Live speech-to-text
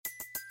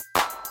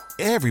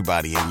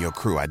Everybody in your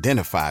crew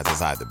identifies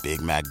as either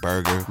Big Mac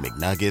Burger,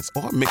 McNuggets,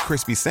 or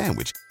McCrispy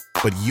Sandwich.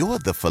 But you're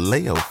the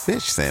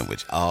Filet-O-Fish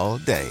Sandwich all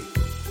day.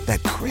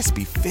 That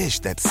crispy fish,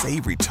 that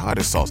savory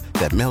tartar sauce,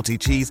 that melty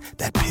cheese,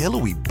 that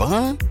pillowy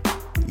bun.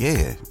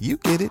 Yeah, you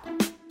get it.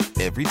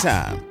 Every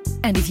time.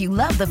 And if you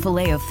love the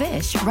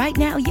Filet-O-Fish, right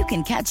now you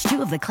can catch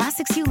two of the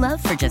classics you love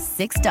for just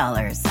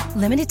 $6.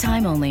 Limited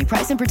time only.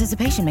 Price and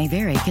participation may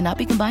vary. Cannot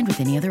be combined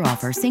with any other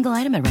offer. Single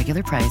item at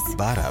regular price.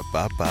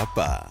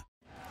 Ba-da-ba-ba-ba.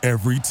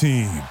 Every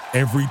team,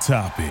 every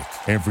topic,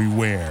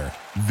 everywhere.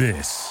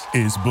 This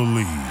is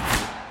Believe.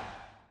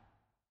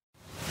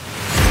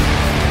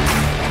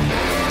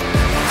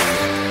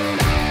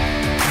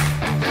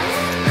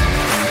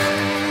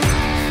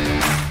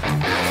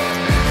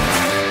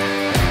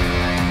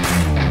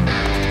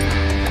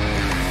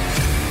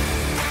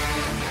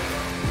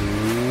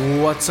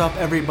 What's up,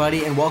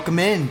 everybody, and welcome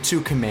in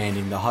to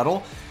Commanding the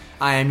Huddle.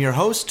 I am your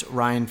host,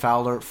 Ryan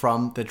Fowler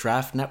from the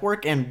Draft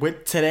Network, and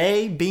with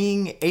today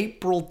being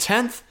April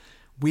 10th,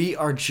 we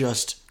are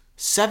just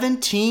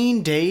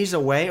 17 days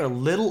away, or a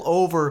little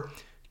over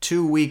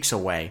 2 weeks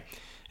away,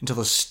 until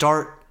the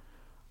start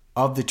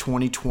of the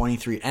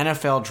 2023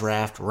 NFL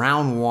Draft,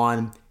 Round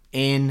 1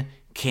 in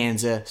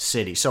Kansas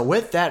City. So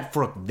with that,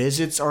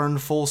 visits are in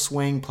full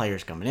swing,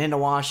 players coming into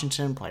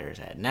Washington, players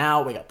heading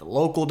out. We got the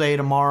local day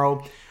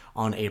tomorrow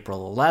on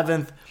April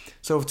 11th.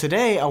 So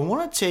today, I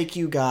want to take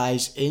you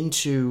guys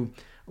into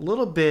a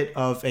little bit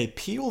of a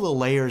peel the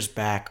layers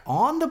back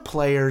on the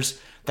players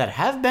that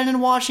have been in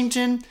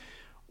Washington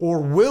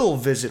or will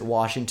visit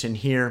Washington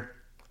here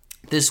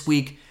this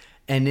week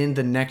and in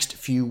the next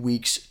few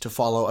weeks to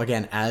follow,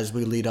 again, as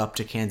we lead up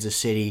to Kansas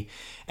City.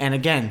 And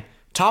again,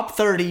 top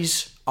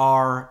 30s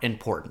are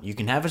important. You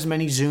can have as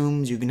many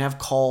Zooms, you can have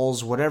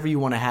calls, whatever you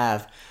want to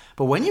have.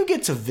 But when you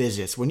get to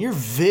visits, when you're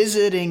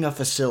visiting a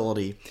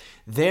facility,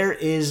 there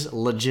is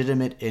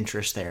legitimate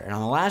interest there. And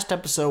on the last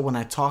episode, when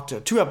I talked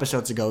 2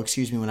 episodes ago,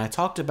 when I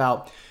talked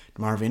about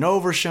Marvin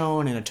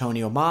Overshown and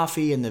Antonio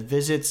Mafi and the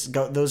visits,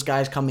 those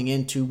guys coming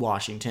into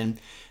Washington,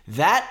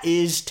 that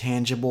is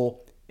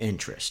tangible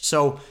interest.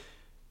 So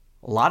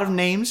a lot of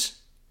names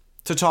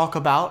to talk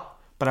about,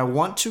 but I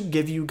want to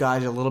give you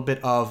guys a little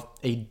bit of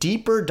a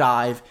deeper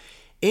dive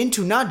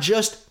into not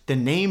just the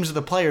names of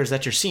the players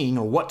that you're seeing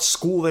or what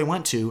school they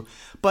went to,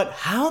 but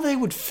how they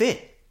would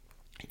fit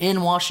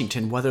in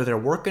Washington, whether they're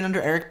working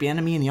under Eric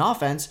Bieniemy in the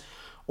offense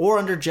or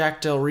under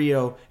Jack Del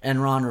Rio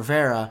and Ron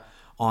Rivera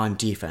on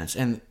defense.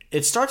 And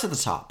it starts at the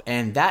top,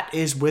 and that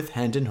is with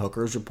Hendon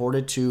Hooker, who's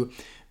reported to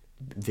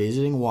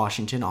visiting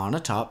Washington on a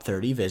top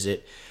 30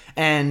 visit.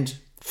 And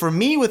for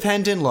me with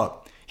Hendon,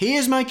 look, he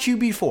is my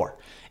QB4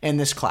 in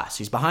this class.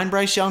 He's behind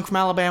Bryce Young from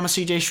Alabama,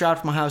 CJ Stroud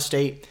from Ohio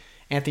State,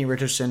 Anthony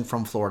Richardson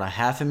from Florida. I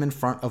have him in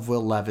front of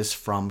Will Levis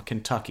from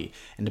Kentucky.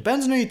 And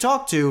depends on who you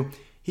talk to,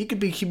 he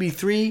could be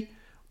QB3,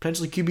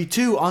 potentially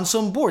QB2 on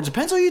some boards.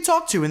 Depends on who you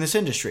talk to in this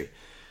industry.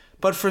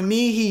 But for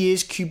me, he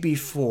is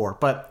QB4.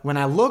 But when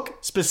I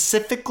look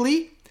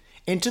specifically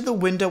into the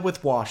window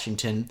with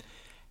Washington,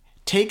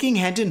 taking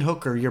Hendon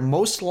Hooker, you're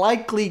most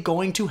likely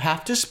going to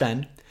have to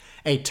spend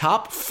a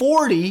top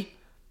 40.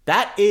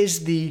 That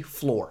is the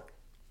floor.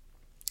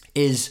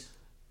 He's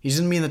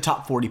going to be in the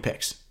top 40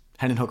 picks.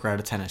 Hendon Hooker out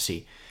of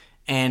Tennessee.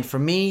 And for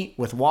me,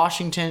 with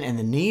Washington and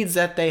the needs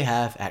that they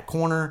have at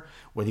corner,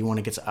 whether you want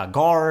to get a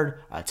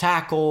guard, a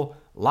tackle,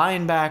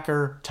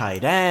 linebacker,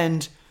 tight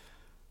end,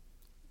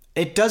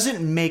 it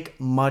doesn't make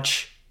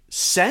much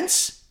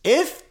sense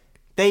if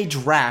they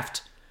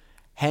draft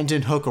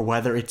Hendon Hooker,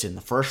 whether it's in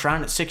the first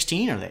round at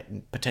 16 or they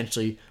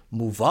potentially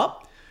move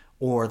up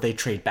or they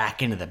trade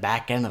back into the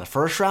back end of the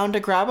first round to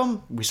grab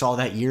him. We saw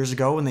that years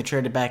ago when they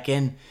traded back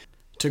in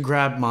to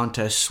grab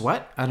Montez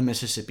Sweat out of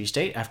Mississippi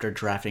State after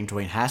drafting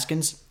Dwayne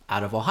Haskins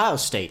out of Ohio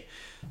State.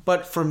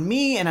 But for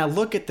me, and I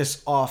look at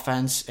this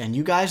offense, and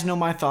you guys know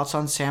my thoughts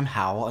on Sam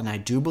Howell, and I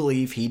do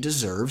believe he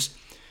deserves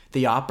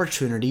the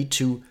opportunity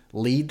to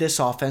lead this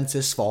offense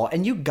this fall.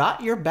 And you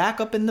got your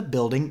backup in the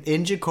building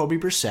in Jacoby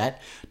Brissett,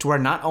 to where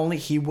not only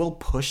he will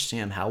push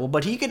Sam Howell,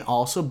 but he can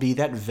also be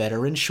that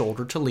veteran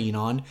shoulder to lean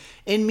on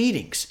in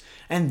meetings.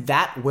 And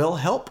that will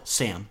help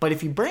Sam. But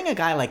if you bring a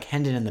guy like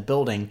Hendon in the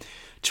building,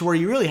 to where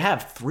you really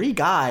have 3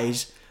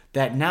 guys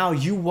that now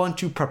you want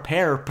to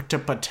prepare to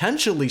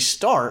potentially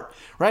start,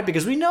 right?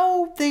 Because we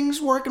know things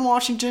work in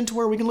Washington to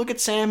where we can look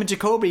at Sam and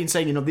Jacoby and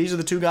say, these are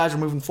the 2 guys we're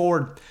moving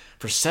forward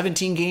for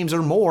 17 games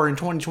or more in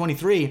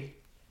 2023.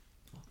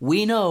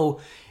 We know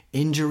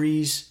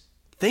injuries,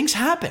 things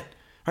happen,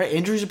 right?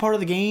 Injuries are part of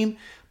the game,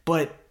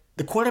 but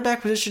the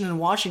quarterback position in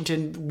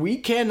Washington, we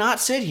cannot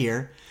sit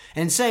here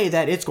and say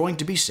that it's going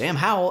to be Sam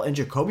Howell and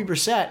Jacoby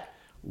Brissett,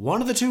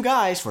 one of the 2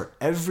 guys for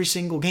every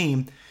single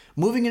game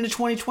moving into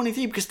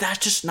 2023, because that's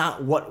just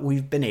not what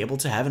we've been able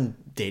to have in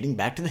dating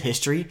back to the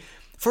history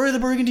for the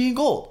Burgundy and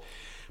Gold.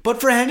 But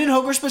for Hendon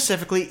Hooker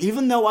specifically,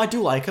 even though I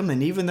do like him,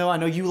 and even though I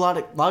know a lot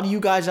of you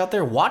guys out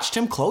there watched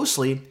him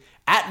closely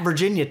at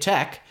Virginia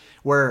Tech,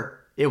 where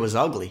it was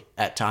ugly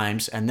at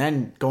times, and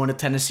then going to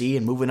Tennessee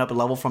and moving up a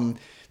level from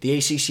the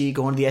ACC,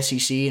 going to the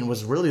SEC, and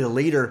was really the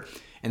leader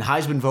in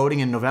Heisman voting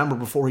in November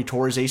before he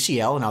tore his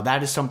ACL. Now,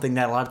 that is something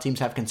that a lot of teams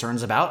have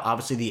concerns about.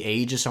 Obviously, the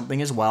age is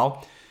something as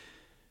well.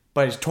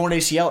 But his torn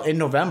ACL in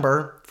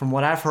November, from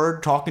what I've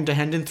heard talking to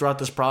Hendon throughout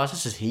this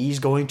process, is he's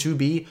going to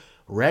be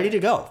ready to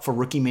go for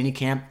rookie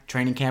minicamp,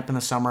 training camp in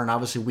the summer, and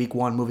obviously week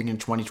 1 moving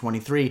into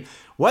 2023.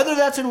 Whether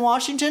that's in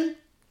Washington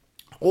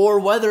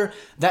or whether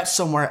that's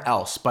somewhere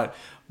else. But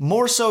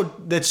more so,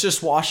 that's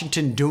just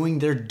Washington doing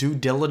their due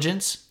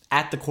diligence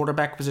at the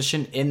quarterback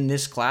position in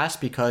this class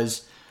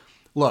because,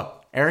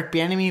 look, Eric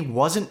Bieniemy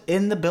wasn't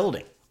in the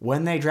building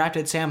when they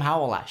drafted Sam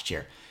Howell last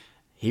year.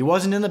 He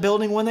wasn't in the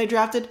building when they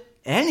drafted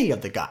any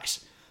of the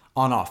guys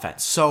on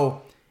offense.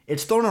 So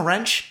it's thrown a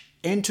wrench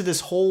into this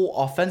whole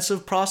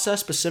offensive process,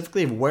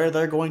 specifically of where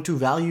they're going to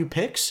value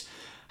picks.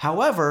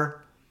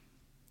 However,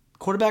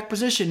 quarterback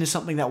position is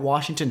something that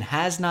Washington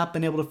has not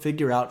been able to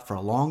figure out for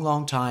a long,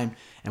 long time.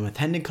 And with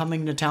Hendon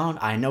coming to town,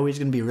 I know he's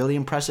going to be really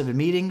impressive in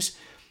meetings.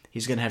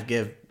 He's going to have to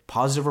give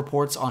positive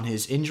reports on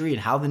his injury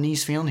and how the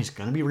knee's feeling. He's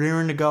going to be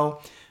rearing to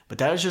go. But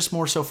that is just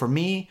more so for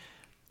me,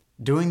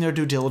 doing their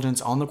due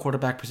diligence on the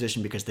quarterback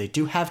position because they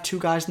do have 2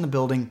 guys in the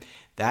building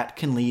that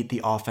can lead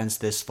the offense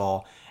this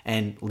fall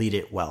and lead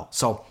it well.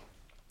 So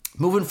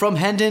moving from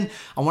Hendon,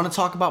 I want to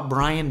talk about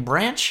Brian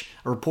Branch.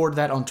 I reported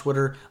that on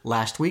Twitter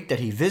last week that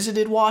he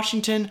visited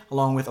Washington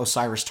along with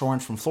O'Cyrus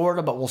Torrence from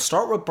Florida. But we'll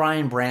start with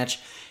Brian Branch.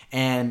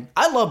 And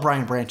I love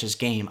Brian Branch's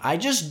game. I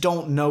just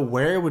don't know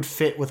where it would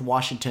fit with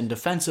Washington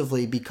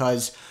defensively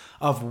because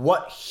of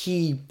what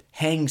he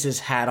hangs his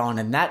hat on,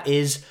 and that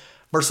is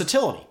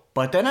versatility.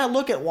 But then I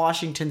look at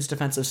Washington's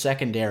defensive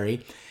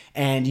secondary,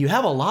 and you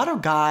have a lot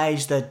of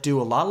guys that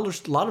do a lot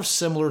of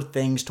similar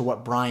things to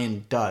what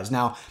Brian does.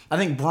 Now, I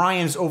think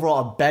Brian's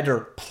overall a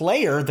better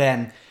player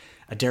than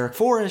a Derek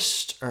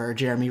Forrest or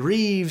Jeremy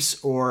Reeves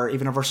or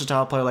even a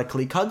versatile player like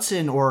Khaleke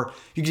Hudson, or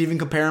you could even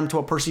compare him to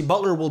what Percy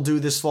Butler will do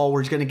this fall where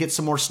he's going to get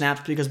some more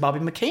snaps because Bobby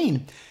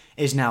McCain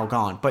is now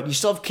gone. But you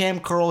still have Cam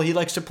Curl. He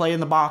likes to play in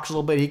the box a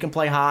little bit. He can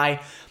play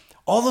high.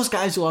 All those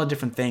guys do a lot of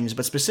different things,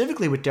 but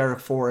specifically with Derek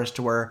Forrest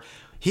to where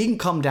he can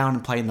come down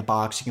and play in the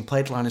box. He can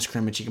play at the line of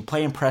scrimmage. He can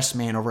play in press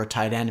man over a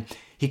tight end.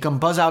 He can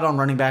buzz out on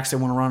running backs that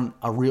want to run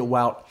a real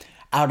route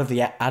out of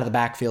the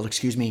backfield.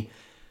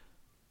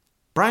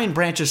 Brian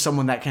Branch is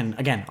someone that can,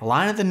 again,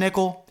 align at the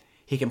nickel.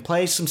 He can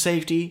play some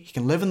safety. He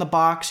can live in the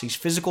box. He's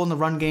physical in the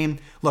run game.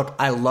 Look,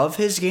 I love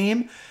his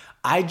game.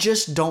 I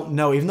just don't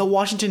know. Even though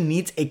Washington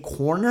needs a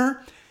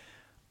corner,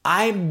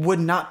 I would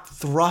not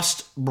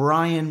thrust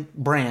Brian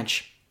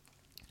Branch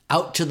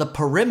out to the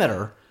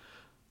perimeter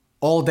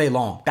all day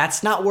long.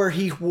 That's not where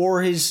he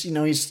wore his,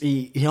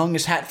 he hung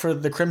his hat for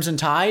the Crimson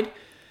Tide.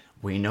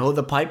 We know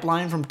the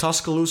pipeline from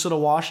Tuscaloosa to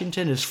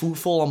Washington is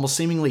fruitful almost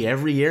seemingly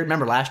every year.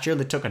 Remember last year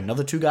they took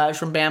another 2 guys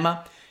from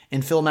Bama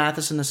and Phil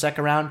Mathis in the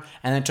 2nd round,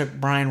 and then took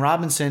Brian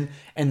Robinson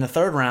in the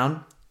 3rd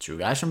round, 2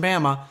 guys from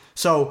Bama.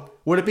 So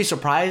would it be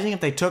surprising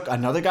if they took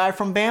another guy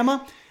from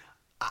Bama?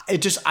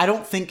 I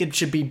don't think it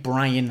should be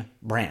Brian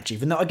Branch.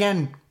 Even though,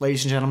 again,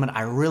 ladies and gentlemen,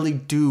 I really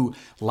do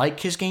like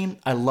his game.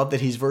 I love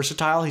that he's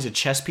versatile. He's a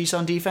chess piece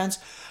on defense.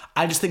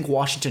 I just think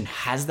Washington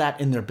has that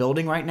in their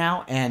building right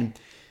now, and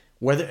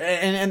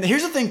and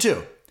here's the thing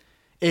too,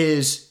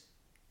 is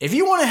if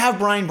you want to have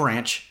Brian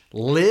Branch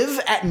live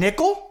at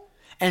nickel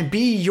and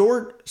be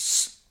your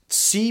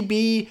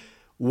CB1B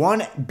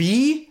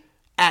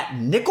at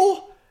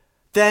nickel,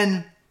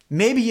 then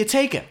maybe you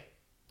take him.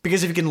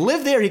 Because if he can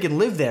live there, he can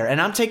live there. And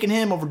I'm taking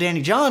him over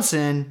Danny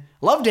Johnson.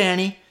 Love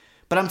Danny,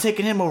 but I'm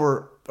taking him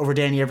over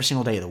Danny every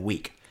single day of the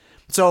week.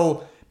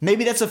 So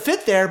maybe that's a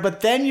fit there, but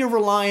then you're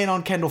relying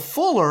on Kendall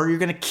Fuller. You're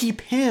going to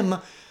keep him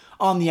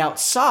on the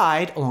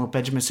outside, along with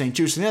Benjamin St.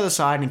 Juste on the other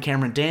side, and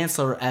Cameron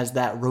Dantzler as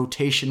that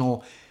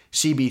rotational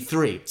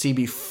CB3,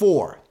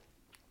 CB4.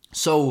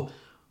 So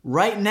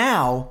right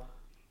now,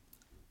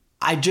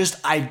 I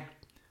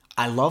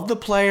love the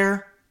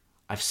player.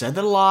 I've said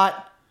that a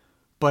lot.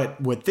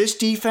 But with this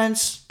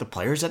defense, the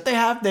players that they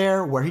have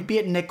there, where he'd be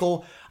at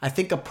nickel, I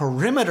think a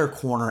perimeter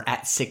corner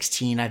at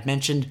 16. I've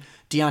mentioned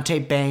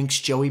Deonte Banks,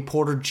 Joey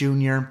Porter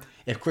Jr.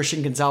 If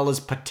Christian Gonzalez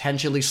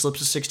potentially slips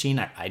to 16,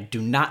 I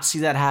do not see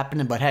that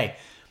happening. But hey,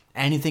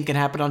 anything can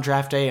happen on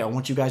draft day. I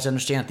want you guys to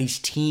understand that these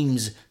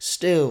teams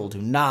still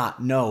do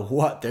not know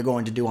what they're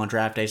going to do on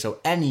draft day. So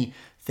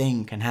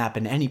anything can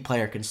happen. Any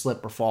player can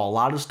slip or fall. A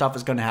lot of stuff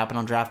is going to happen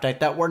on draft day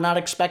that we're not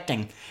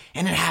expecting.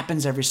 And it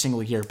happens every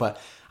single year. But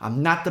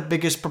I'm not the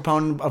biggest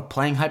proponent of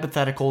playing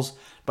hypotheticals,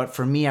 but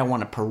for me, I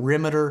want a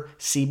perimeter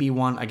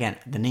CB1. Again,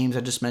 the names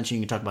I just mentioned,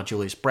 you can talk about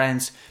Julius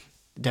Brents,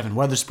 Devin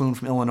Weatherspoon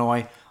from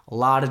Illinois, a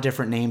lot of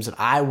different names that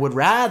I would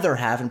rather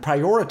have and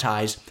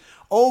prioritize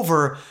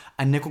over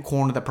a nickel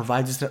corner that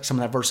provides some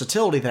of that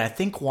versatility that I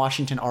think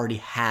Washington already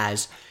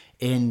has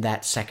in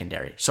that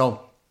secondary.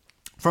 So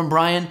from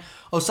Brian,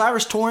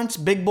 O'Cyrus Torrence,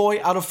 big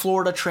boy out of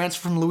Florida,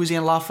 transferred from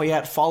Louisiana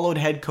Lafayette, followed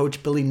head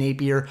coach Billy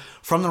Napier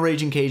from the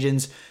Raging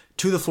Cajuns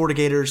to the Florida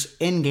Gators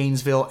in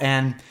Gainesville.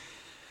 And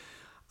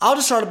I'll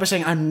just start up by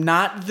saying I'm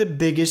not the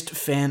biggest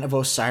fan of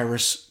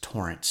O'Cyrus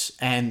Torrence.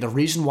 And the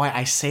reason why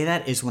I say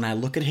that is when I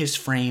look at his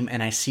frame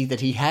and I see that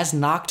he has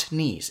knocked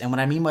knees. And what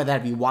I mean by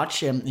that, if you watch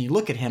him and you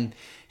look at him,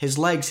 his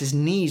legs, his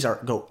knees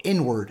go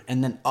inward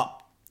and then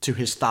up to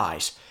his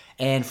thighs.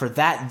 And for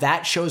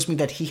that shows me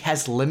that he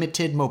has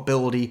limited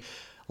mobility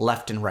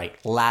left and right,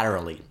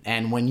 laterally.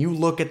 And when you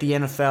look at the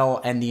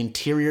NFL and the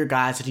interior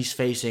guys that he's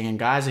facing and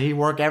guys that he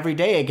work every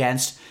day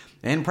against,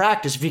 in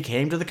practice, if he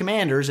came to the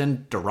Commanders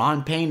and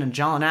Daron Payne and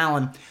John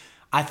Allen,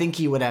 I think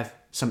he would have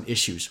some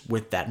issues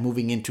with that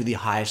moving into the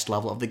highest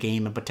level of the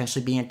game and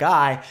potentially being a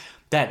guy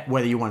that,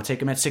 whether you want to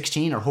take him at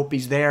 16 or hope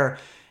he's there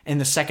in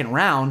the second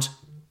round,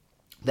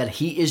 that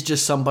he is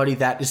just somebody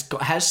that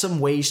has some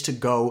ways to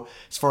go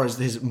as far as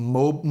his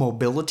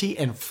mobility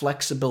and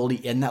flexibility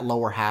in that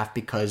lower half,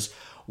 because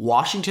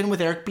Washington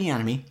with Eric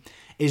Bieniemy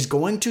is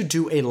going to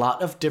do a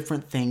lot of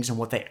different things in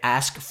what they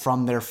ask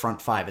from their front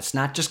five. It's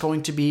not just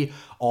going to be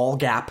all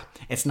gap.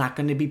 It's not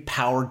going to be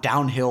power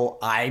downhill,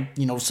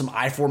 some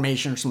I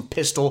formation or some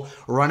pistol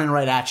running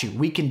right at you.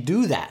 We can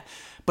do that.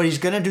 But he's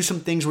going to do some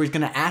things where he's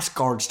going to ask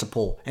guards to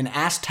pull and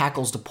ask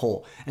tackles to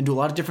pull and do a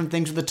lot of different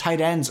things with the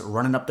tight ends,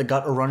 running up the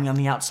gut or running on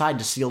the outside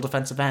to seal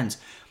defensive ends.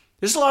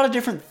 There's a lot of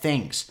different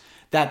things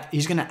that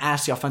he's going to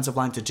ask the offensive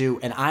line to do.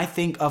 And I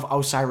think of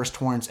O'Cyrus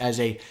Torrence as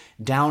a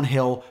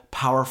downhill,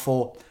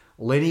 powerful,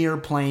 linear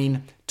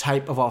plane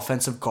type of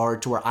offensive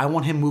guard, to where I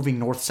want him moving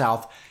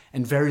north-south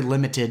and very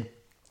limited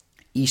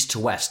east to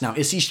west. Now,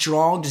 is he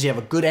strong? Does he have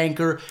a good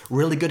anchor,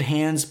 really good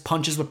hands,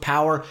 punches with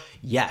power?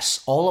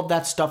 Yes. All of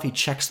that stuff, he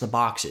checks the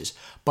boxes.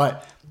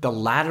 But the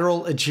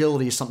lateral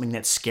agility is something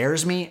that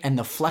scares me, and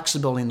the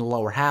flexibility in the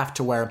lower half,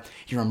 to where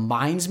he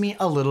reminds me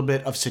a little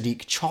bit of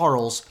Sadiq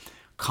Charles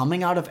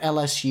coming out of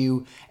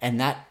LSU, and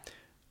that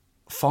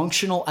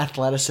functional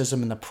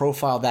athleticism and the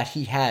profile that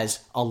he has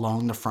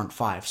along the front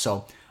five.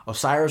 So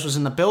O'Cyrus was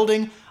in the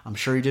building. I'm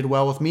sure he did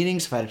well with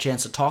meetings. I've had a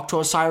chance to talk to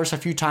O'Cyrus a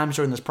few times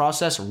during this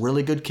process. A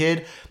really good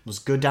kid. Was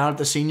good down at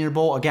the Senior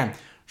Bowl. Again,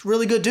 he's a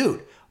really good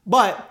dude.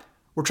 But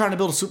we're trying to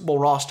build a Super Bowl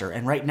roster.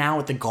 And right now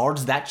with the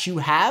guards that you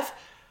have,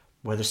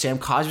 whether Sam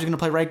Cosby's going to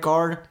play right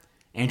guard,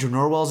 Andrew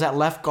Norwell's at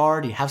left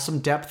guard, you have some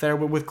depth there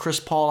with Chris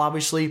Paul,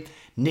 obviously.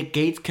 Nick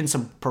Gates can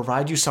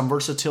provide you some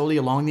versatility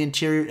along the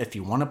interior if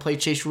you want to play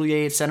Chase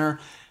Roullier at center.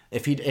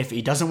 If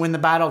he doesn't win the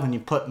battle, then you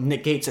put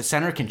Nick Gates at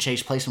center, can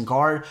Chase play some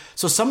guard.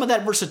 So some of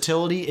that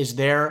versatility is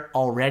there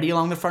already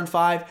along the front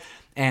five,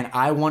 and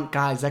I want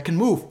guys that can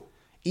move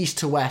east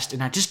to west,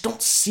 and I just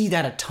don't see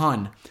that a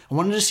ton. I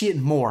wanted to see it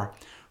more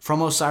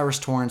from O'Cyrus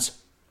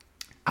Torrence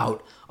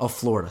out of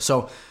Florida.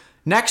 So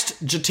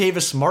next,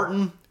 Jatavis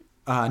Martin,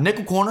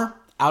 nickel corner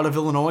out of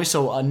Illinois.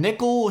 So a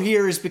nickel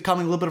here is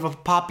becoming a little bit of a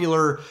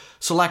popular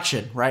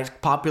selection, right?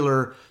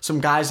 Popular, some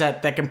guys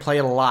that can play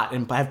it a lot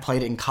and have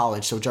played it in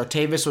college. So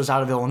Jatavis was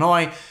out of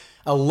Illinois,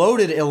 a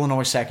loaded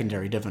Illinois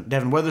secondary.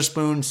 Devin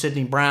Witherspoon,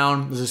 Sidney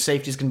Brown. The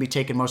safety is going to be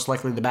taken most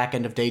likely the back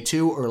end of day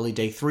 2, early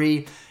day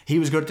 3. He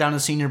was good down to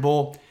the Senior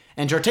Bowl.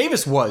 And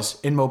Jatavis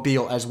was in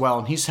Mobile as well,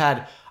 and he's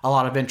had a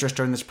lot of interest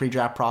during this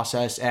pre-draft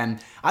process.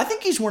 And I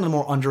think he's one of the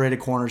more underrated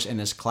corners in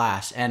this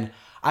class. And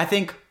I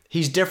think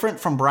he's different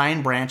from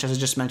Brian Branch, as I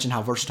just mentioned,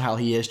 how versatile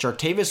he is.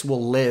 Jatavis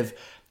will live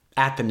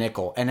at the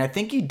nickel, and I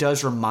think he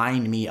does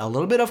remind me a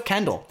little bit of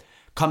Kendall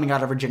coming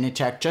out of Virginia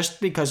Tech,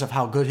 just because of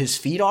how good his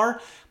feet are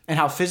and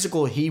how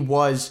physical he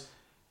was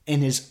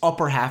in his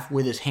upper half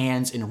with his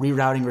hands and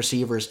rerouting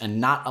receivers and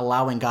not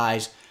allowing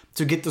guys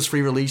to get those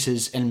free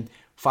releases. And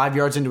 5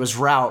 yards into his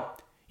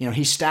route,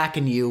 he's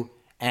stacking you,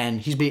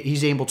 and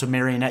he's able to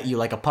marionette you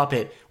like a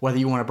puppet, whether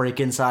you want to break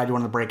inside, you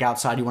want to break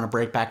outside, you want to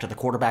break back to the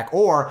quarterback,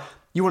 or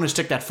you want to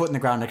stick that foot in the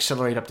ground and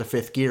accelerate up to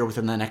 5th gear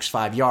within the next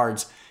 5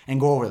 yards and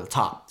go over the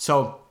top.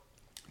 So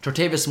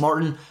Jatavis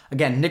Martin,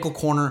 again, nickel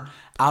corner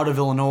out of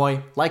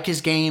Illinois. Like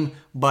his game,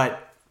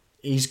 but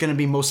he's going to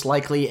be most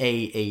likely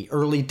a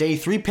early day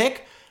 3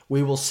 pick.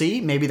 We will see.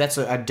 Maybe that's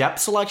a depth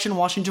selection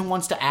Washington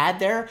wants to add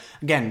there.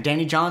 Again,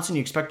 Danny Johnson,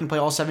 you expect him to play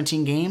all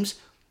 17 games.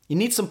 You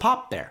need some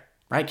pop there,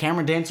 right?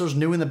 Cameron Dantzler's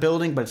new in the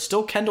building, but it's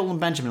still Kendall and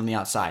Benjamin on the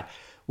outside.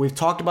 We've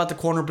talked about the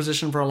corner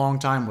position for a long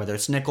time, whether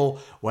it's nickel,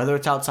 whether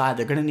it's outside.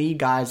 They're going to need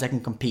guys that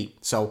can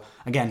compete. So,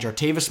 again,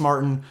 Jatavis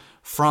Martin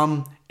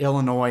from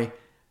Illinois,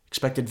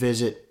 expected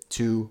visit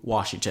to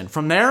Washington.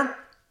 From there,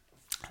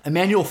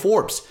 Emmanuel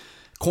Forbes,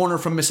 corner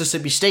from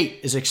Mississippi State,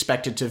 is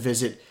expected to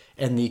visit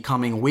in the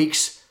coming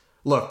weeks.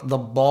 Look, the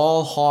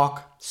ball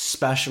hawk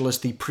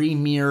specialist, the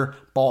premier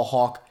ball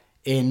hawk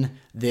in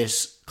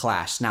this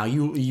class. Now,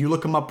 you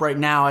look him up right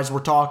now as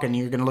we're talking,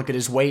 you're going to look at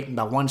his weight,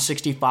 about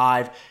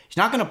 165. He's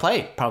not going to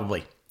play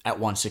probably at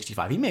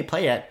 165. He may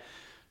play at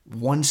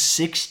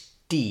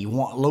 160,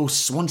 low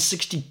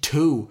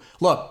 162.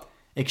 Look,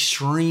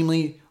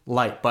 extremely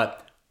light,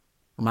 but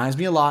reminds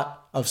me a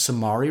lot of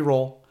Samari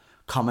Rolle,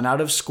 coming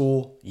out of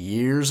school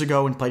years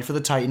ago and played for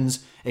the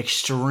Titans.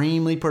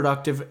 Extremely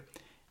productive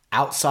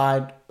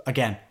outside.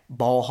 Again,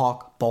 ball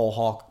hawk, ball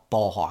hawk,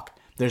 ball hawk.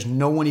 There's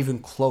no one even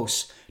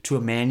close to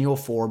Emmanuel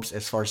Forbes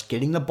as far as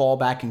getting the ball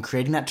back and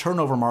creating that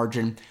turnover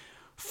margin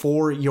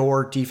for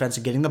your defense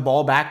and getting the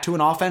ball back to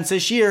an offense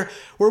this year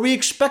where we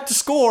expect to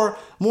score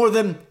more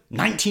than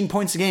 19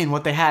 points a game,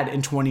 what they had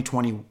in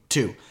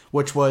 2022,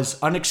 which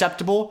was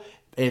unacceptable.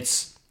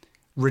 It's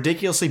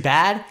ridiculously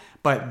bad,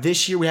 but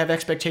this year we have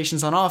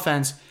expectations on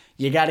offense.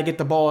 You got to get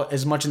the ball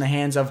as much in the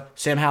hands of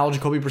Sam Howell,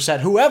 Jacoby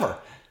Brissett, whoever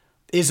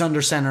is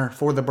under center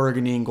for the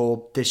Burgundy and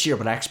Gold this year.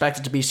 But I expect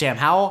it to be Sam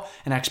Howell,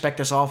 and I expect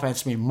this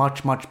offense to be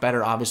much, much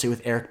better, obviously,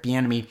 with Eric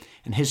Bieniemy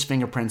and his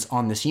fingerprints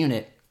on this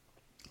unit.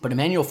 But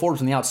Emmanuel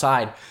Forbes on the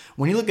outside,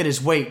 when you look at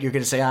his weight, you're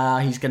going to say,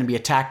 he's going to be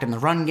attacked in the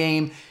run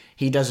game.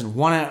 He doesn't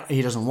want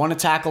to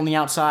tackle on the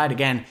outside.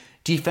 Again,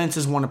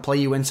 defenses want to play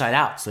you inside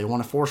out. So they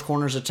want to force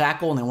corners to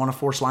tackle, and they want to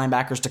force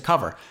linebackers to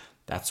cover.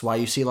 That's why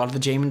you see a lot of the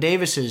Jamin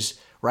Davises,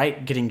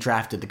 right, getting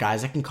drafted. The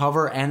guys that can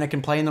cover and that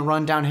can play in the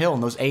run downhill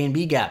in those A and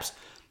B gaps.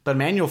 But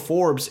Emmanuel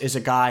Forbes is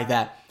a guy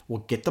that will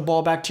get the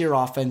ball back to your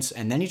offense,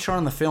 and then you turn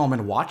on the film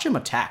and watch him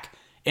attack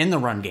in the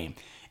run game.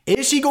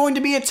 Is he going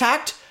to be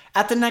attacked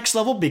at the next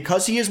level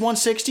because he is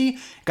 160?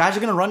 Guys are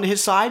going to run to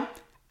his side?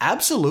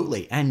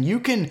 Absolutely. And you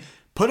can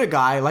put a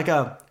guy like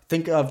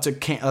think of the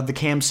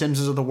Cam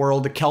Simses of the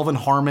world, the Kelvin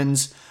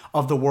Harmons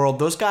of the world.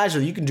 Those guys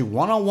you can do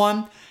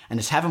one-on-one and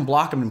just have him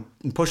block him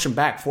and push him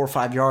back 4 or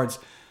 5 yards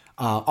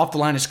off the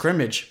line of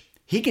scrimmage.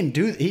 He's going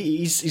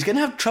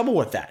to have trouble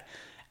with that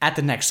at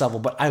the next level.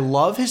 But I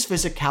love his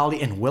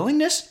physicality and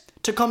willingness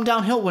to come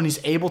downhill when he's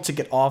able to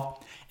get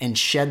off and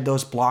shed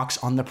those blocks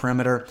on the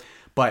perimeter.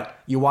 But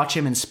you watch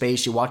him in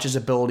space, you watch his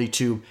ability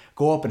to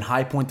go up and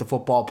high point the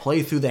football,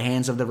 play through the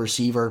hands of the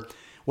receiver.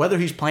 Whether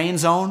he's playing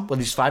zone,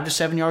 whether he's 5 to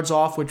 7 yards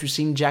off, which we've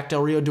seen Jack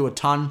Del Rio do a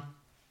ton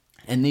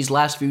in these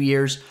last few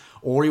years,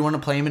 or you want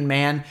to play him in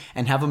man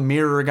and have him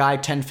mirror a guy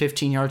 10,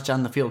 15 yards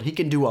down the field. He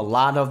can do a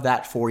lot of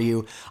that for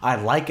you. I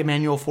like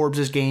Emmanuel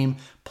Forbes' game.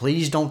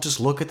 Please don't just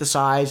look at the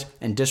size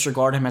and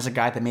disregard him as a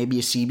guy that may be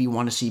a CB1,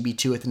 a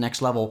CB2 at the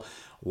next level.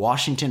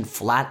 Washington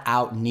flat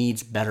out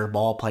needs better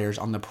ball players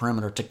on the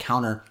perimeter to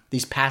counter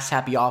these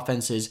pass-happy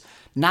offenses,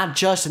 not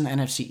just in the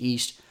NFC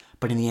East,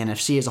 but in the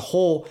NFC as a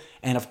whole,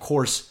 and of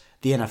course,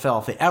 the NFL,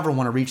 if they ever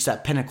want to reach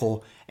that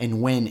pinnacle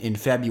and win in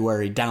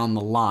February down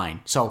the line.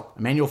 So,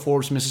 Emmanuel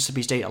Forbes,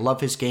 Mississippi State, I love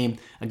his game.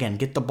 Again,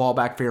 get the ball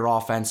back for your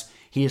offense.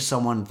 He is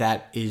someone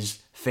that is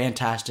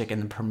fantastic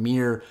and the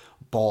premier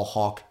ball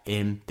hawk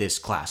in this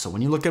class. So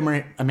when you look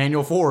at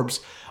Emmanuel Forbes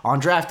on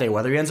draft day,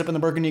 whether he ends up in the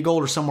Burgundy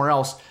Gold or somewhere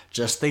else,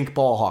 just think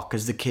ball hawk,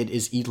 because the kid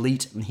is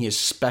elite and he is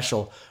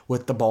special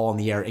with the ball in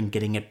the air and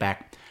getting it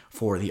back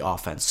for the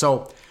offense.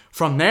 So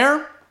from there,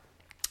 I'm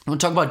going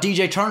to talk about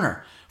DJ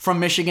Turner from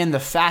Michigan, the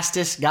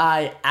fastest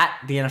guy at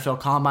the NFL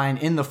Combine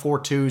in the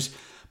 4.2s.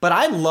 But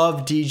I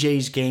love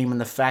DJ's game and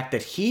the fact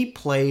that he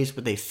plays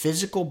with a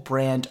physical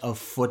brand of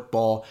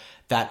football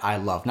that I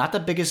love. Not the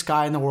biggest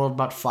guy in the world,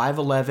 about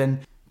 5'11",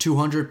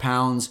 200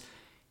 pounds.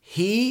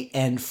 He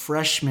and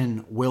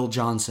freshman Will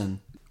Johnson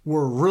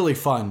were really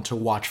fun to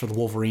watch for the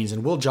Wolverines.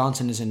 And Will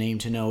Johnson is a name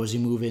to know as you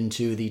move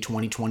into the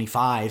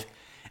 2025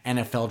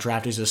 NFL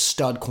draft. He's a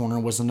stud corner,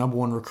 was the number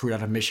 1 recruit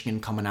out of Michigan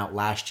coming out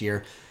last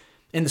year.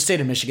 In the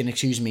state of Michigan,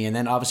 and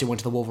then obviously went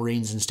to the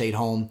Wolverines and stayed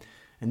home.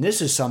 And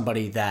this is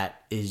somebody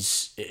that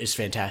is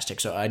fantastic.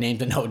 So I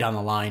named a note down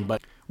the line.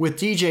 But with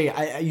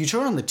DJ, you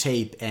turn on the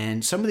tape,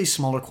 and some of these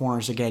smaller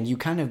corners, again, you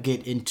kind of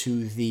get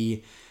into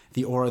the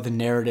aura, the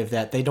narrative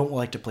that they don't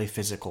like to play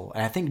physical.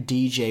 And I think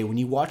DJ, when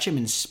you watch him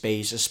in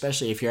space,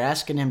 especially if you're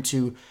asking him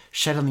to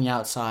shed on the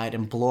outside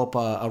and blow up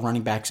a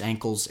running back's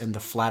ankles in the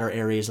flatter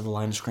areas of the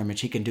line of scrimmage,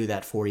 he can do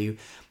that for you.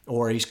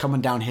 Or he's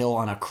coming downhill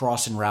on a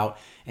crossing route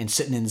and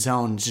sitting in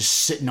zone, just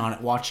sitting on it,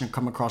 watching him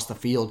come across the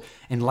field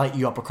and light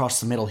you up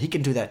across the middle. He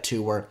can do that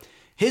too, where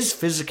his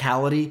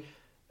physicality,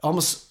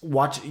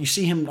 you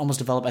see him almost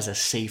develop as a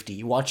safety.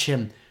 You watch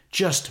him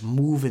just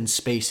move in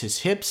space. His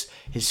hips,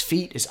 his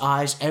feet, his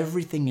eyes,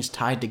 everything is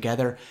tied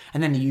together.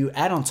 And then you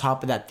add on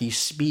top of that the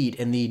speed,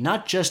 and the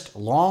not just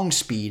long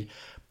speed,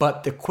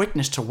 but the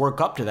quickness to work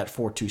up to that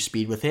 4.2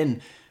 speed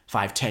within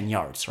 5-10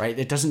 yards, right?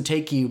 It doesn't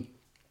take you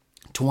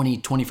 20,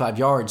 25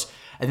 yards,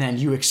 and then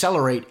you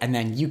accelerate, and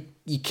then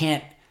you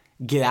can't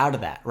get out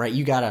of that,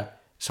 right?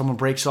 Someone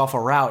breaks off a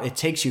route, it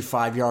takes you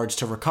 5 yards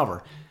to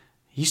recover.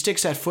 He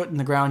sticks that foot in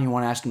the ground, you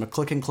want to ask him to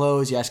click and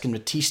close, you ask him to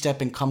T-step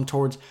and come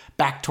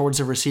back towards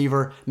the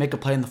receiver, make a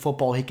play in the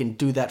football, he can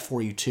do that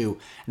for you too.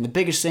 And the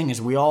biggest thing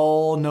is we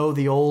all know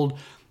the old,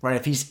 right,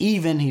 if he's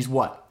even, he's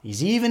what?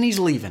 He's even, he's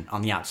leaving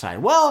on the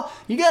outside. Well,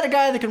 you got a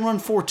guy that can run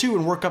 4.2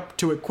 and work up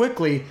to it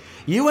quickly,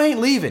 you ain't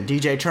leaving,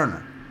 DJ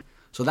Turner.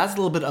 So that's a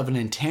little bit of an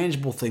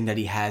intangible thing that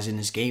he has in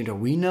his game.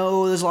 We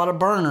know there's a lot of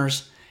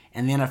burners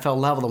in the NFL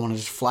level that want to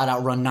just flat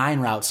out run 9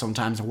 routes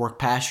sometimes and work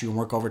past you and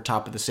work over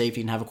top of the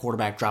safety and have a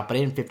quarterback drop it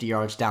in 50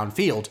 yards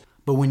downfield.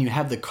 But when you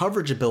have the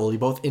coverage ability,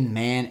 both in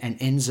man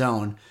and in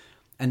zone,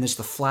 and there's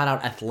the flat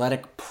out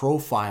athletic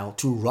profile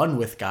to run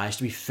with guys,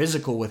 to be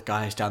physical with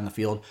guys down the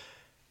field,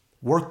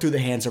 work through the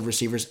hands of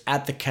receivers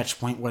at the catch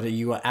point, whether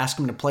you ask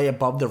him to play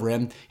above the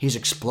rim, he's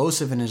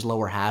explosive in his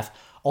lower half,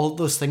 all of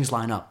those things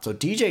line up. So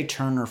DJ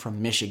Turner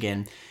from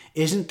Michigan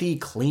isn't the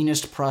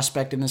cleanest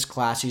prospect in this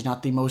class. He's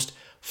not the most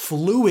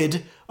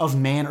fluid of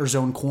man or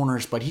zone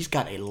corners, but he's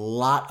got a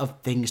lot of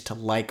things to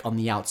like on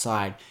the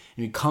outside.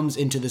 And he comes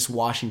into this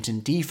Washington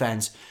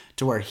defense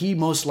to where he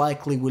most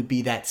likely would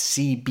be that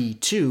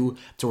CB2,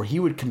 to where he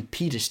would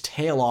compete his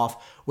tail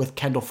off with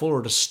Kendall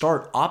Fuller to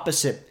start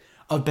opposite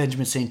of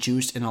Benjamin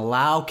St-Juste and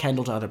allow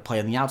Kendall to either play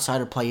on the outside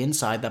or play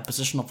inside, that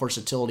positional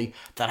versatility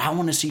that I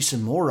want to see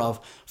some more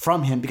of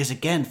from him. Because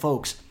again,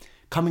 folks,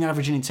 coming out of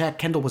Virginia Tech,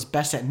 Kendall was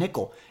best at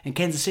nickel. In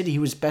Kansas City, he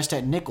was best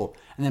at nickel.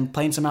 And then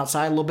playing some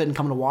outside a little bit and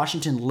coming to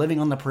Washington, living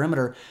on the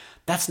perimeter,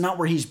 that's not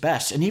where he's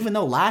best. And even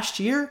though last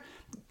year,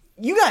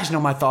 you guys know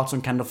my thoughts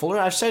on Kendall Fuller.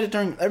 I've said it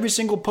during every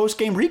single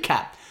post-game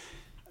recap.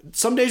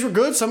 Some days were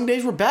good, some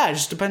days were bad. It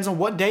just depends on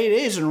what day it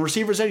is and the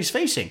receivers that he's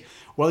facing.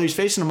 Whether he's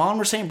facing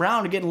Amon-Ra St.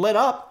 Brown and getting lit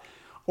up,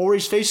 or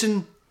he's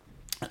facing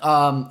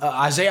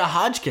Isaiah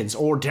Hodgkins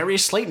or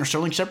Darius Slayton or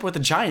Sterling Shepard with the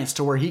Giants,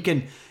 to where he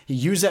can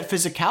use that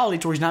physicality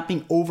to where he's not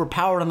being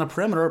overpowered on the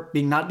perimeter,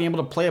 not being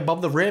able to play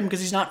above the rim because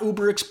he's not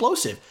uber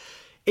explosive.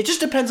 It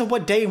just depends on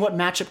what day and what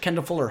matchup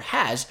Kendall Fuller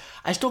has.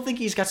 I still think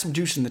he's got some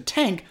juice in the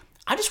tank.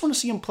 I just want to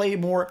see him play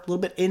more, a little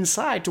bit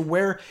inside to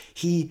where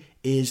he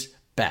is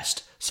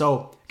best.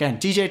 So, again,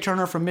 DJ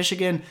Turner from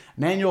Michigan,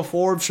 Emmanuel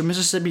Forbes from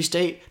Mississippi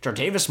State,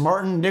 Jartavius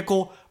Martin,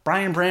 nickel,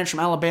 Brian Branch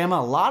from Alabama.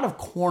 A lot of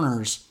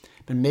corners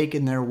been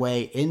making their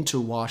way into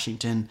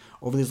Washington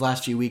over these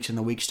last few weeks and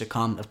the weeks to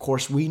come. Of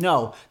course, we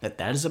know that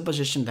that is a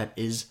position that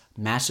is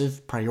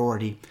massive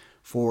priority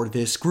for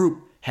this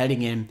group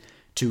heading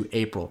into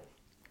April.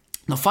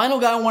 The final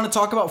guy I want to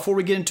talk about before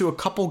we get into a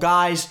couple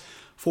guys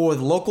for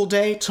the local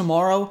day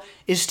tomorrow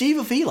is Steve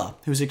Avila,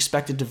 who's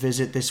expected to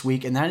visit this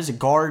week, and that is a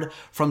guard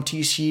from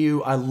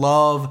TCU. I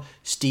love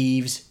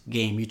Steve's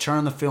game. You turn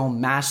on the film,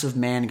 massive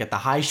man, got the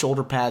high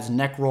shoulder pads,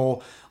 neck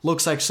roll,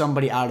 looks like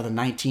somebody out of the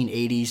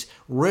 1980s.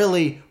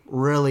 Really,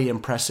 really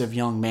impressive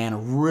young man, a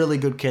really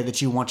good kid that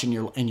you want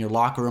in your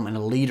locker room, and a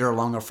leader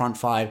along the front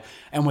five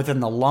and within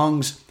the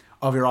lungs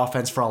of your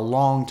offense for a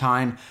long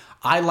time.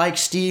 I like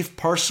Steve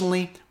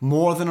personally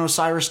more than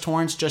Osiris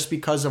Torrance just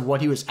because of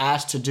what he was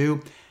asked to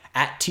do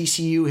at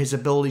TCU, his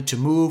ability to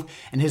move,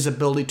 and his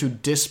ability to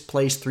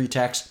displace three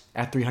techs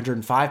at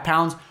 305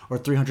 pounds or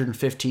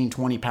 315,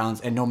 20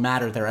 pounds, and no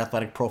matter their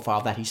athletic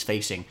profile that he's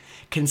facing.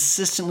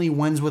 Consistently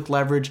wins with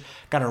leverage,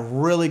 got a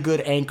really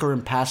good anchor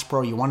and pass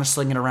pro. You want to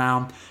sling it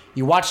around.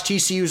 You watch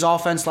TCU's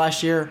offense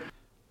last year,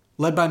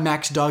 led by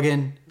Max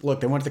Duggan. Look,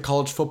 they went to the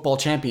college football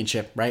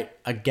championship, right,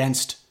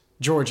 against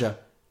Georgia.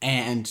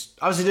 And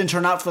obviously it didn't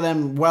turn out for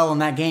them well in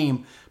that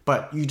game,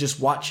 but you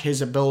just watch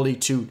his ability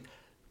to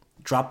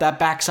drop that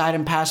backside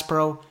and pass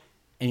pro,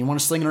 and you want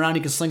to sling it around,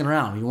 you can sling it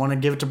around. You want to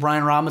give it to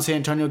Brian Robinson,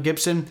 Antonio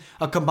Gibson,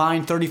 a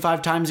combined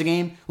 35 times a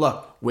game?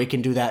 Look, we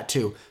can do that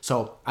too.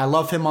 So I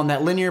love him on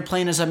that linear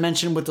plane, as I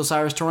mentioned, with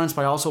Osiris Torrance,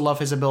 but I also love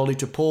his ability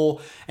to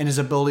pull and his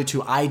ability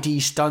to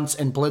ID stunts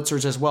and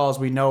blitzers as well, as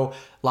we know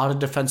a lot of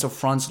defensive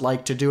fronts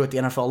like to do at the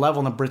NFL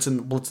level, and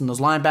blitzing those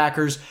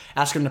linebackers,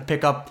 ask him to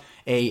pick up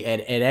an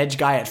edge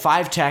guy at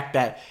 5 tech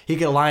that he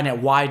could align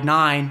at wide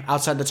 9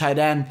 outside the tight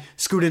end,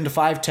 scoot into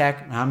 5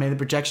 tech. Maybe the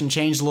projection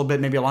changed a little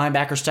bit. Maybe a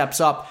linebacker steps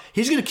up.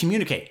 He's going to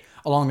communicate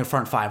along the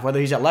front 5, whether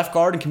he's at left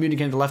guard and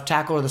communicating to the left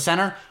tackle or the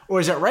center, or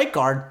he's at right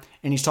guard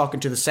and he's talking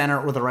to the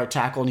center or the right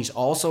tackle, and he's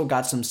also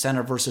got some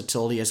center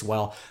versatility as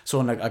well.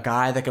 So a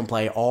guy that can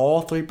play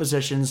all 3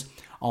 positions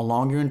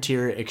along your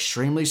interior,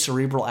 extremely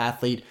cerebral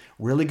athlete,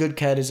 really good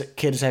kid,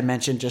 as I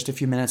mentioned just a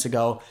few minutes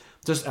ago.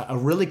 Just a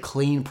really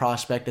clean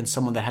prospect and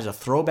someone that has a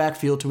throwback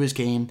feel to his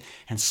game,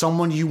 and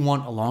someone you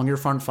want along your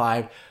front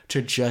 5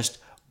 to just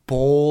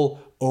bowl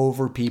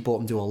over people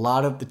and do a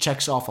lot of the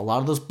checks off a lot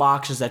of those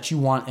boxes that you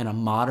want in a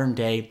modern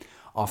day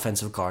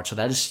offensive guard. So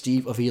that is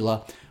Steve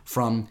Avila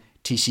from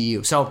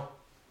TCU. So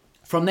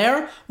from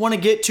there, want to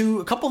get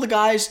to a couple of the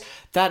guys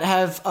that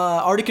have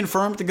already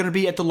confirmed they're going to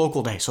be at the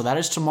local day. So that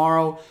is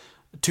tomorrow,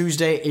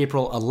 Tuesday,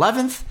 April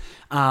 11th.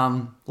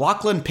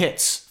 Lachlan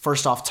Pitts,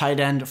 first off, tight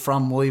end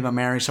from William &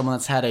 Mary, someone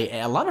that's had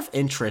a lot of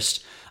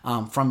interest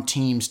from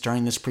teams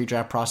during this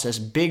pre-draft process.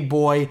 Big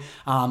boy,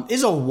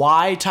 is a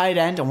Y tight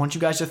end. I want you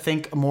guys to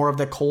think more of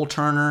the Cole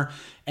Turner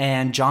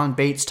and John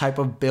Bates type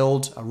of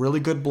build. A really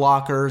good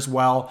blocker as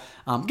well.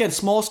 Again,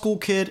 small school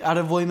kid out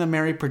of William &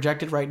 Mary,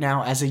 projected right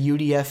now as a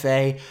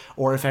UDFA,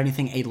 or if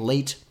anything, a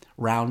late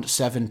round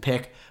 7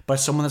 pick. But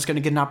someone that's going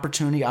to get an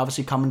opportunity,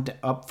 obviously coming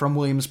up from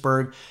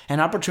Williamsburg, an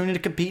opportunity to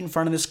compete in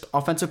front of this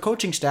offensive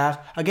coaching staff,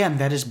 again,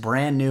 that is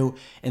brand new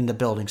in the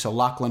building. So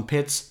Lachlan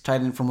Pitts,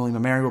 tight end from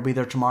William & Mary, will be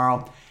there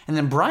tomorrow. And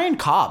then Brian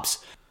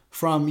Cobbs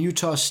from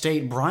Utah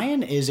State.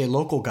 Brian is a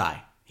local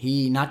guy.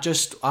 He not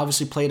just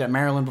obviously played at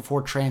Maryland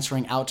before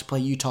transferring out to play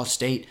Utah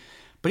State,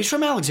 but he's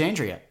from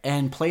Alexandria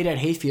and played at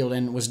Hayfield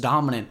and was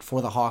dominant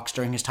for the Hawks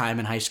during his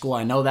time in high school.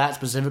 I know that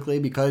specifically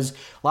because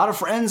a lot of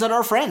friends that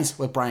are friends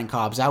with Brian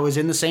Cobbs. I was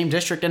in the same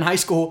district in high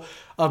school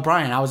of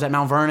Brian. I was at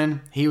Mount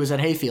Vernon. He was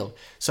at Hayfield.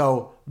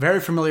 So very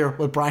familiar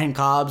with Brian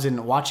Cobbs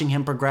and watching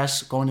him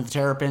progress, going to the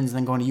Terrapins and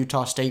then going to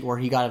Utah State, where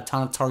he got a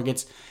ton of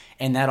targets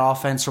in that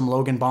offense from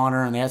Logan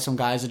Bonner. And they had some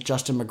guys like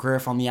Justin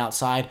McGriff on the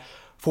outside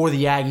for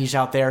the Aggies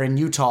out there in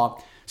Utah.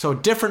 So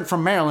different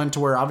from Maryland, to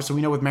where obviously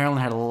we know with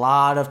Maryland had a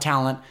lot of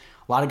talent,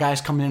 a lot of guys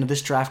coming into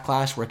this draft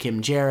class, Rakim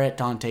Jarrett,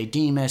 Dante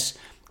Demas,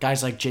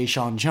 guys like Jay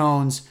Sean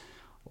Jones,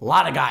 a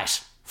lot of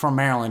guys from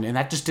Maryland, and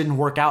that just didn't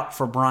work out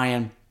for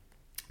Brian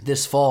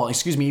this fall.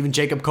 Even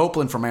Jacob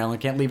Copeland from Maryland.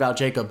 Can't leave out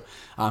Jacob.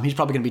 He's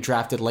probably going to be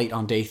drafted late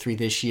on day 3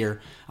 this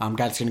year. Guy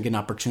that's going to get an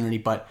opportunity.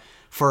 But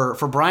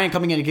for Brian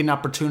coming in to get an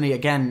opportunity,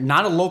 again,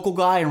 not a local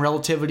guy in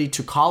relativity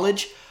to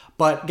college,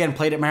 but again,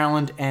 played at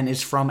Maryland and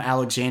is from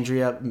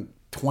Alexandria,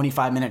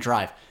 25-minute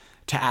drive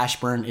to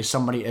Ashburn, is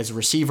somebody as a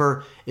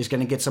receiver, is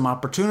going to get some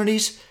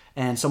opportunities,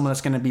 and someone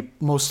that's going to be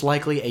most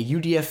likely a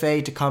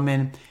UDFA to come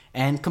in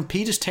and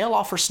compete his tail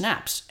off for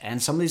snaps.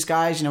 And some of these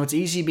guys, it's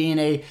easy being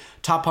a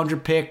top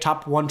 100 pick,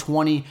 top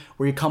 120,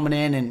 where you're coming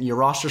in and your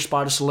roster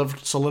spot is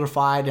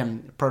solidified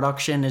and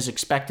production is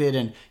expected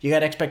and you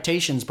got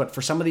expectations. But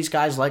for some of these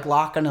guys like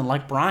Locken and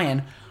like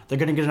Brian, they're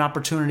going to get an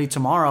opportunity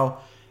tomorrow,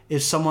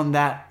 is someone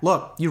that,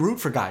 look, you root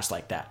for guys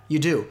like that. You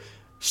do.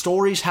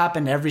 Stories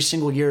happen every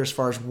single year as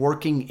far as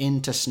working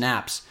into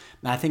snaps.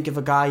 And I think if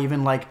a guy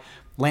even like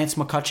Lance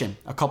McCutcheon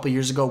a couple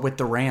years ago with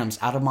the Rams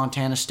out of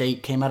Montana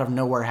State, came out of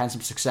nowhere, had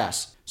some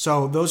success.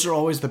 So those are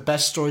always the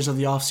best stories of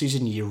the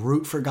offseason. You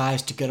root for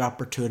guys to get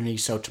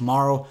opportunities. So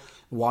tomorrow,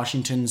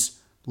 Washington's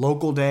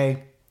local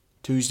day,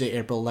 Tuesday,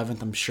 April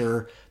 11th, I'm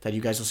sure that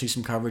you guys will see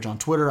some coverage on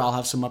Twitter. I'll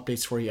have some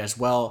updates for you as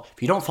well.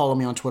 If you don't follow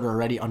me on Twitter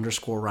already,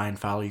 _Ryan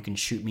Fowler, you can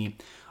shoot me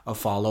a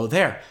follow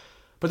there.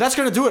 But that's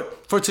going to do it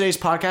for today's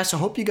podcast. I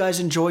hope you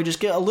guys enjoy. Just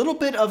get a little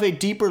bit of a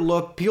deeper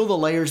look, peel the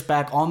layers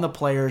back on the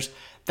players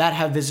that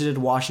have visited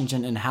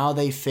Washington and how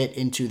they fit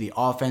into the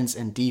offense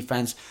and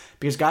defense.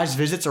 Because guys,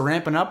 visits are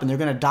ramping up and they're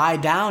going to die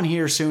down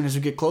here soon as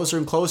we get closer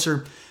and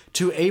closer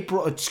to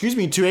April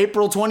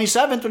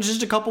 27th, which is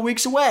just a couple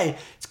weeks away.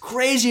 It's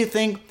crazy to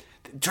think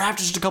the draft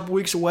is just a couple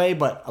weeks away,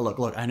 but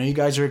look, I know you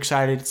guys are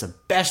excited. It's the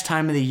best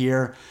time of the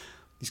year.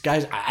 These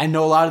guys, I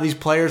know a lot of these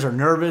players are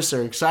nervous,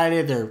 they're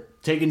excited, they're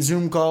taking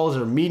Zoom calls,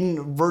 they're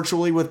meeting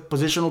virtually with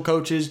positional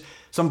coaches.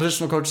 Some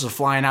positional coaches are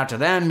flying out to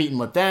them, meeting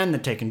with them, they're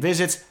taking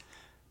visits.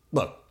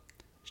 Look,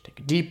 just take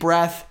a deep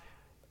breath.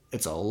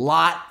 It's a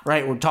lot,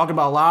 right? We're talking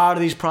about a lot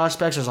of these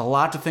prospects. There's a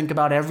lot to think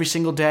about every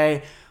single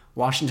day.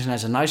 Washington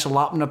has a nice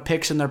allotment of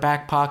picks in their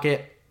back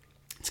pocket.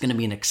 It's going to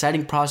be an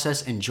exciting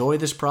process. Enjoy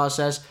this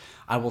process.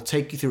 I will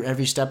take you through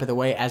every step of the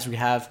way as we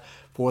have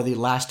for the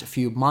last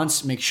few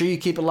months. Make sure you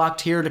keep it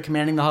locked here to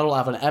Commanding the Huddle. I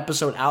have an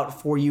episode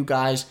out for you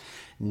guys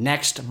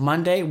next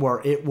Monday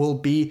where it will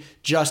be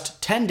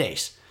just 10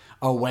 days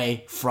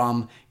away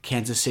from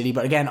Kansas City.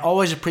 But again,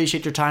 always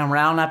appreciate your time. We're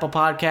on Apple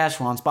Podcasts.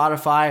 We're on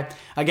Spotify.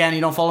 Again,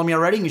 you don't follow me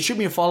already, you can shoot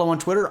me a follow on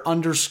Twitter,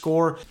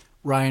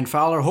 _Ryan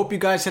Fowler. Hope you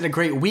guys had a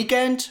great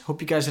weekend. Hope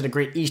you guys had a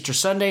great Easter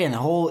Sunday and the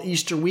whole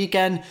Easter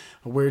weekend.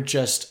 We're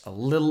just a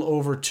little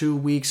over 2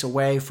 weeks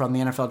away from the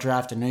NFL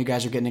draft. I know you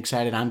guys are getting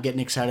excited. I'm getting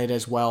excited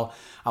as well.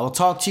 I will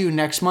talk to you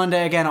next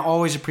Monday. Again, I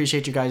always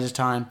appreciate you guys'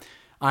 time.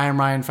 I am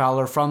Ryan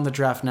Fowler from the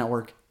Draft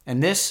Network,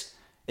 and this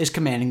is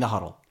Commanding the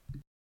Huddle.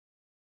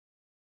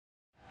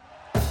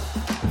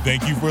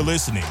 Thank you for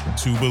listening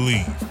to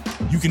Believe.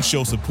 You can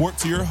show support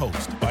to your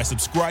host by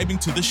subscribing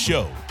to the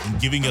show and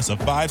giving us a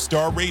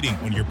 5-star rating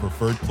on your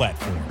preferred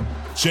platform.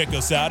 Check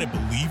us out at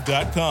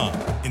Believe.com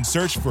and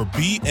search for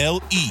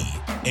BLEAV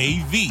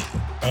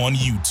on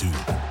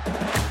YouTube.